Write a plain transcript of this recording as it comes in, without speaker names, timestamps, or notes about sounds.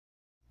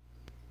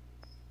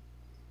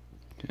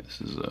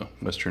This is a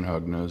Western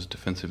Hognose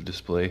defensive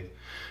display.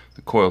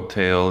 The coiled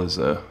tail is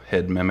a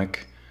head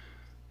mimic.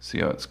 See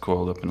how it's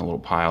coiled up in a little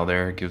pile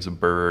there? It gives a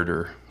bird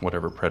or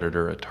whatever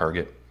predator a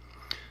target.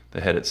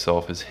 The head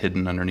itself is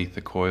hidden underneath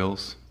the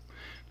coils.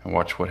 Now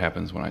watch what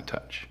happens when I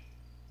touch.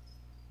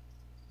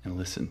 And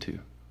listen to.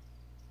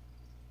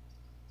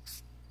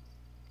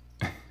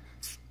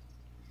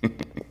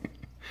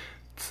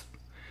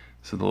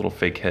 So the little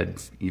fake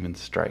head even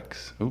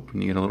strikes. Oh,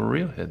 and you get a little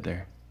real head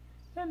there.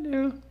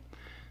 Hello.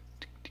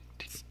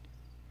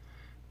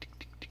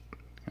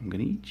 I'm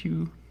gonna eat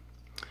you.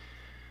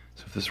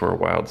 So if this were a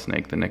wild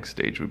snake, the next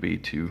stage would be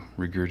to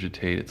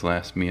regurgitate its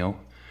last meal,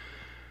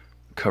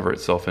 cover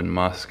itself in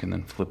musk, and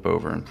then flip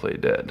over and play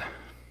dead.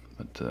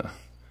 But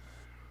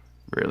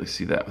rarely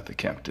see that with the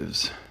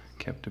captive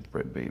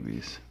bred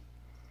babies.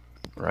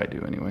 Or I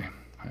do anyway.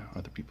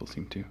 Other people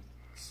seem to.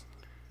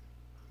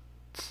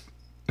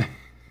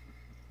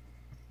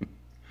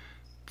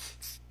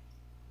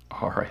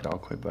 All right, I'll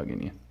quit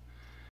bugging you.